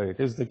others where it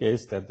is the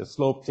case that the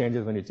slope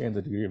changes when you change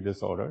the degree of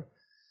disorder.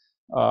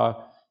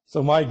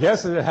 So my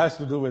guess is it has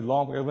to do with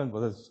long wavelength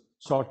versus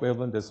short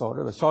wavelength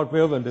disorder. The short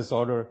wavelength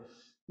disorder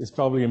is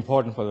probably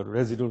important for the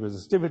residual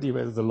resistivity,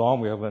 whereas the long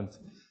wavelength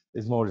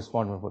is more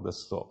responsive for the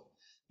slope.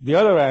 The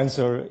other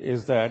answer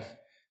is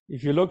that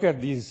if you look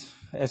at these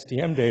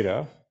STM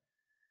data,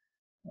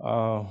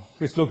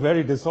 which look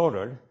very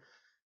disordered,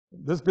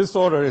 this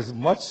disorder is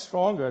much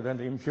stronger than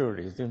the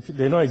impurities.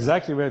 They know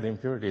exactly where the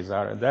impurities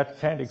are, and that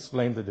can't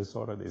explain the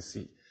disorder they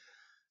see.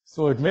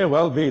 So it may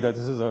well be that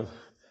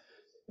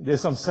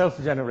there's some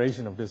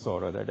self-generation of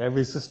disorder, that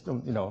every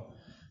system,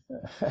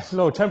 at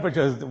low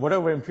temperatures,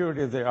 whatever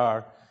impurities they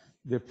are,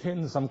 they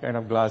pin some kind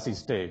of glassy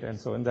state. And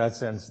so in that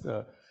sense,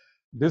 the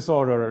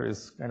disorder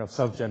is kind of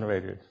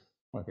self-generated.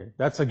 Okay,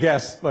 that's a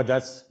guess, but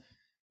that's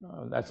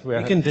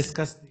where... We can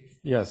discuss.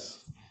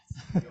 Yes.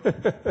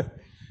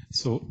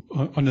 So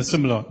on a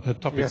similar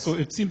topic, Yes. so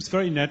it seems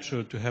very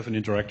natural to have an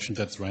interaction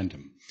that's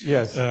random.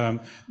 Yes.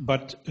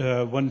 But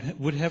one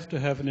would have to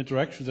have an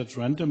interaction that's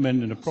random,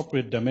 and in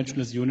appropriate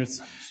dimensionless units,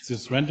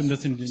 this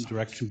randomness in the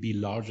interaction be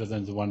larger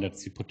than the one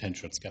that's the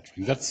potential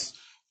scattering. That's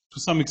to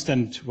some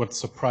extent what's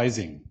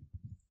surprising.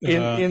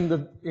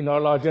 In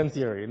our large N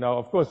theory. Now,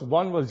 of course,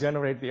 one will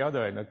generate the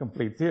other in a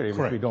complete theory,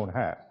 Correct. which we don't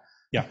have.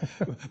 Yeah,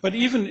 but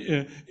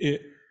even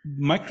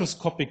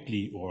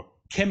microscopically or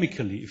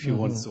chemically, if you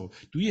want so,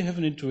 do you have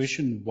an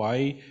intuition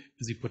why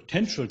the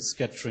potential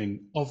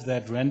scattering of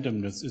that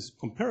randomness is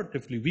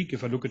comparatively weak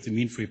if I look at the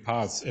mean free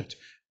paths at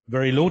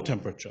very low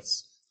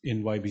temperatures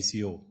in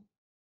YBCO?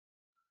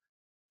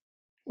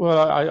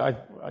 Well,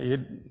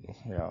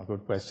 yeah,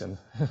 good question.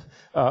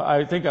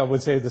 I think I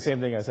would say the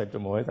same thing I said to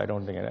Mohit. I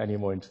don't think any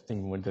more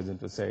interesting Mohit is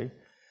to say.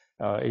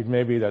 It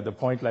may be that the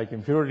point-like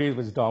impurities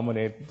which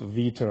dominate the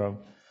V term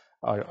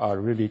are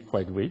really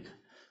quite weak.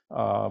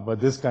 But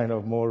this kind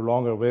of more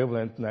longer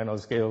wavelength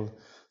nanoscale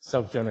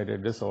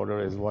self-generated disorder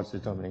is what's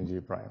determining G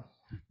prime.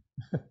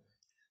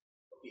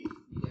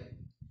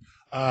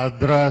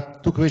 There are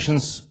two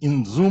questions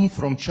in Zoom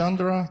from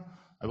Chandra.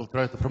 I will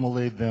try to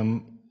formulate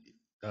them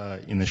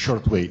in a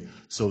short way.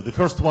 So the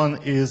first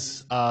one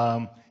is,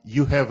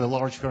 you have a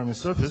large Fermi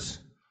surface.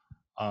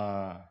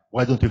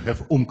 Why don't you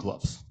have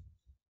clubs?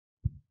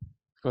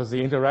 Because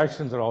the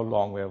interactions are all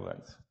long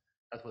wavelengths.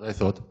 That's what I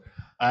thought.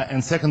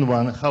 And second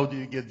one, how do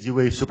you get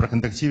D-wave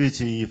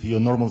superconductivity if your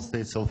normal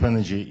state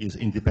self-energy is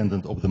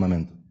independent of the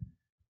momentum?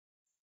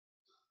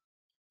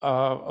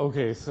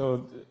 Okay,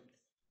 so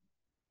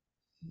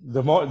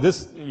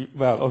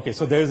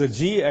so there's a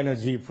G and a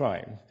G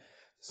prime.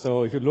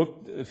 So if you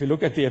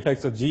look at the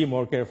effects of G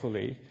more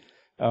carefully,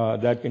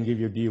 that can give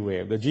you D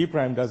wave. The G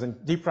prime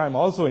doesn't. D prime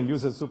also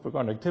induces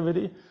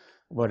superconductivity,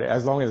 but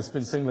as long as it's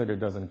spin singlet, it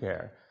doesn't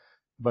care.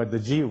 But the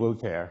G will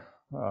care.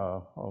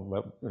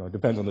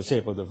 Depends on the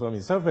shape of the Fermi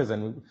surface,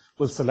 and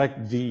we'll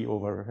select G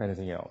over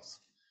anything else.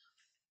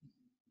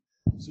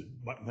 So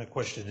my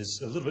question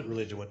is a little bit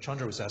related to what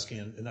Chandra was asking,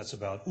 and that's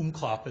about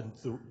Umklapp and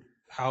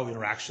how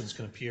interactions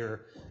can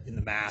appear in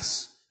the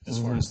mass as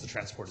far as the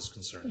transport is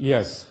concerned.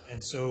 Yes.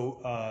 And so,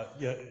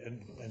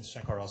 and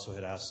Shankar also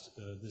had asked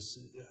this.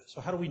 So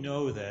how do we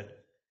know that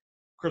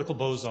critical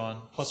boson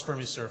plus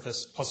Fermi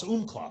surface plus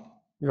Umklapp,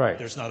 right,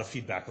 there's not a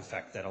feedback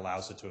effect that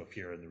allows it to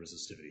appear in the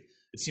resistivity?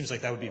 It seems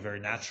like that would be very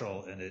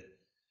natural, and it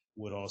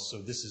would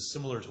also, this is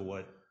similar to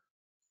what...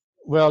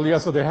 Well, yeah,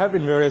 so there have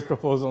been various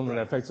proposals on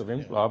the effects of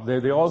Umklapp.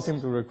 They all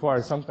seem to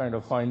require some kind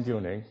of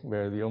fine-tuning,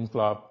 where the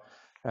Umklapp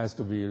has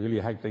to be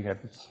really acting at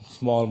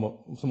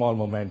small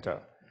momenta.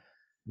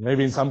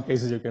 Maybe in some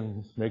cases you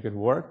can make it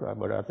work,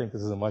 but I think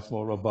this is a much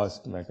more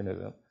robust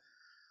mechanism.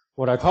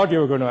 What I thought you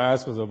were going to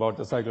ask was about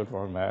the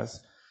cyclotron mass.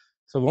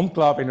 So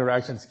Umklapp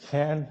interactions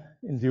can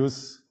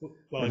induce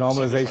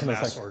normalization of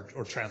mass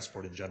or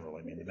transport in general.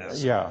 I mean, the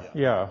mass.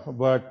 Yeah.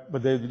 But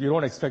you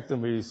don't expect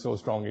them to be so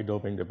strongly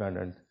doping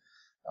dependent.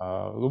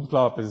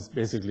 Umklapp is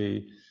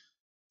basically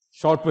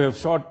short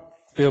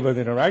wavelength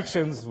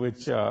interactions,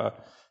 which are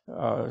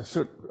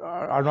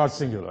not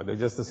singular. They're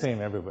just the same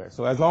everywhere.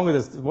 So as long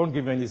as it won't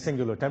give any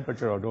singular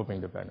temperature or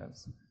doping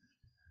dependence.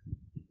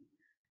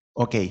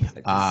 Okay,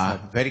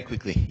 very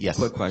quickly, yes.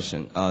 Quick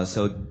question.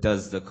 So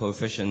does the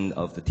coefficient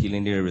of the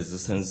T-linear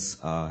resistance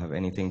have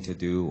anything to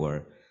do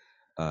or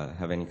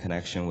have any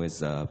connection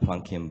with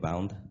Planckian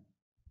bound?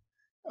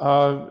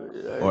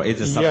 Or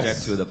is it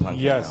subject to the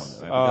Planckian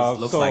bound? Right? Because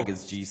it looks like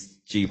it's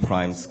G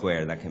prime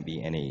square, that can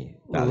be any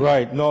value.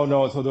 Right,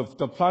 no. So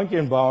the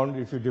Planckian bound,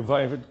 if you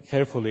divide it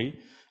carefully,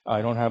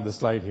 I don't have the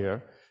slide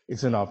here,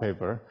 it's in our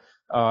paper.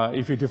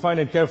 If you define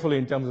it carefully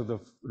in terms of the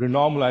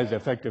renormalized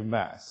effective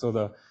mass, so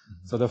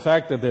the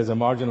fact that there's a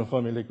marginal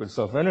Fermi-liquid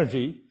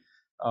self-energy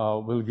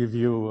will give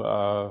you,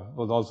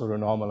 will also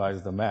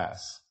renormalize the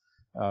mass,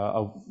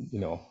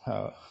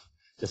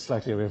 just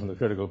slightly away from the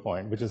critical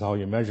point, which is how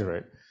you measure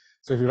it.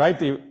 So if you write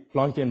the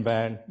Planckian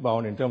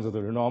bound in terms of the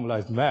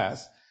renormalized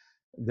mass,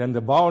 then the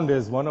bound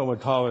is 1 over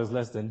tau is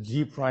less than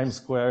G prime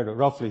squared,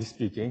 roughly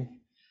speaking.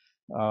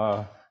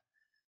 You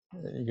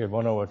get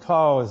 1 over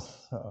tau is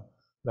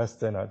less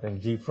than, I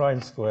think, G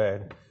prime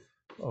squared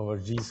over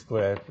G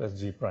squared plus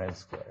G prime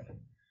squared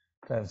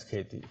times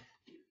KT.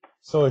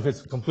 So if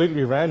it's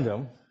completely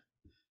random,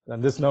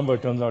 then this number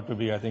turns out to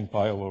be, I think,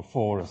 pi over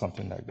 4 or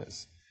something like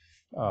this,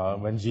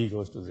 when G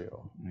goes to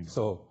 0.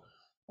 So,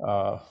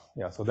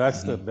 so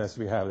that's the best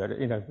we have. That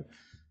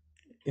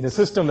in a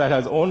system that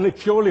has only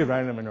purely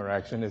random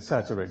interaction, it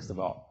saturates the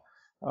bound.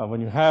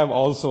 When you have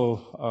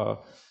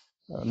also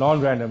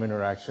non-random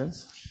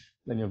interactions,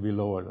 then you'll be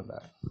lower than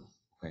that.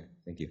 Okay,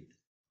 thank you.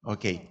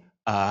 Okay,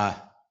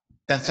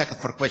 10 seconds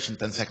for question,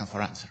 10 seconds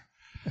for answer.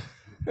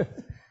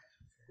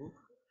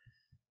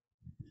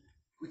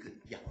 Quickly,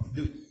 yeah,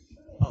 do it.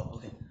 Oh,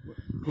 okay.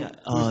 Yeah,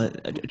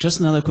 just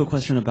another quick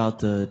question about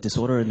the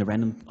disorder in the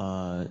random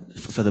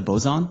for the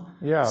boson.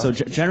 Yeah. So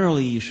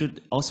generally, you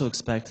should also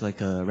expect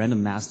like a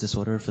random mass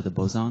disorder for the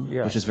boson,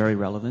 which is very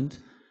relevant.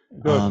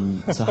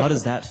 So how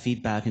does that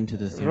feed back into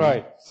the theory?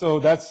 Right. So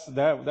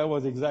that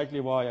was exactly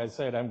why I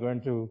said I'm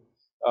going to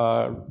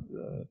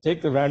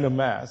take the random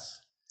mass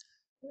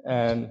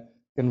and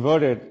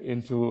convert it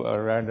into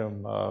a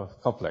random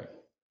coupling.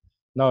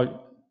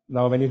 Now,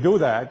 when you do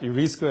that, you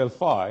rescale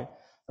phi.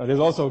 Now, there's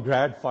also a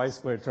grad phi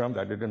squared term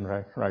that I didn't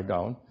write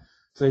down.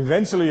 So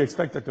eventually, you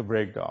expect it to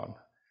break down.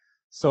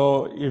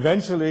 So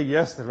eventually,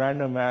 yes, the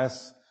random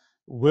mass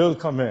will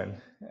come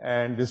in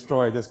and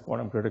destroy this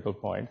quantum critical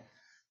point.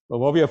 But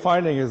what we are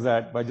finding is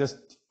that by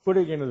just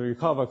putting in the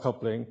recover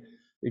coupling,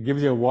 it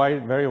gives you a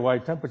very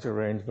wide temperature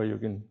range where you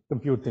can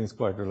compute things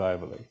quite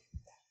reliably.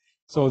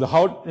 So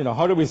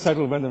how do we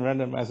settle when the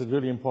random mass is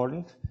really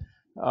important?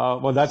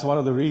 Well, that's one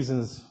of the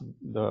reasons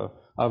the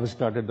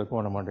Avishkar did the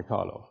quantum Monte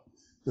Carlo,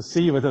 to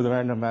see whether the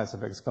random mass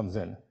effects comes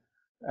in.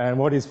 And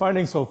what he's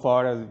finding so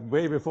far is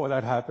way before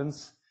that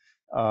happens,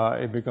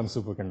 it becomes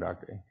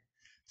superconducting.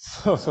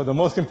 So the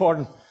most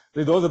important,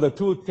 those are the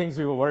two things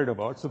we were worried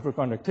about,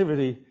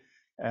 superconductivity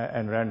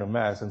and random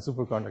mass. And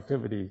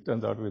superconductivity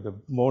turns out to be the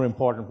more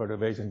important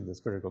perturbation to this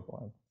critical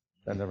point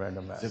than the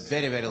random mass. The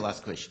very, very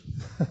last question.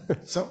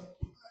 So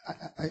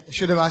I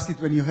should have asked it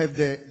when you have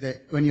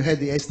when you had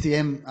the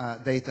STM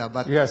data,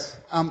 but yes.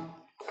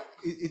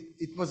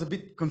 It was a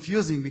bit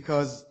confusing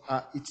because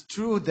it's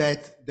true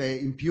that the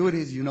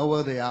impurities, you know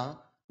where they are.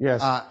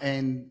 Yes.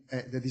 And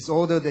the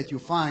disorder that you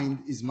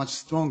find is much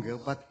stronger,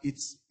 but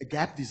it's a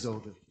gap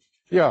disorder.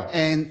 Yeah.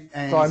 And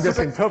so I'm just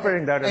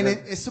interpreting that. And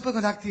a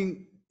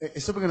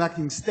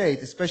superconducting state,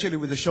 especially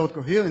with a short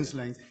coherence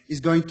length, is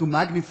going to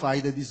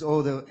magnify the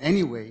disorder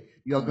anyway.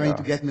 You are going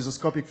to get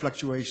mesoscopic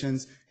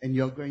fluctuations, and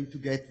you're going to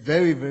get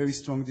very, very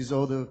strong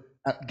disorder,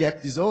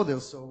 gap disorder.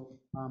 So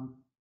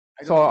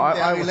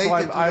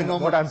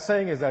what I'm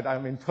saying is that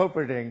I'm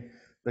interpreting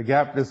the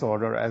gap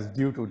disorder as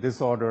due to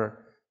disorder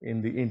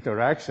in the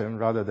interaction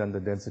rather than the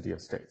density of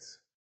states.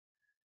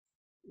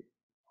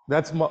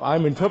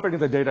 I'm interpreting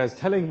the data as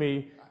telling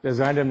me there's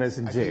randomness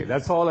in J.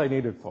 That's all I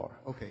need it for.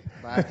 Okay,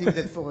 but I think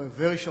that for a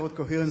very short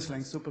coherence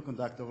length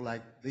superconductor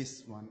like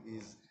this one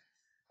is,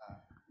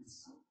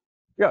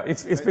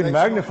 it's been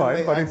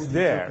magnified, but it's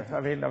there. I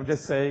mean, I'm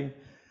just saying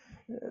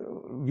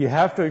we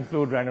have to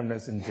include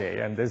randomness in J,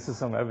 and this is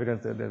some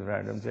evidence that there's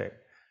random J.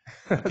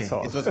 Okay.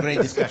 It was a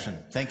great discussion.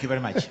 Thank you very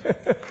much.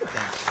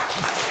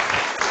 Thanks.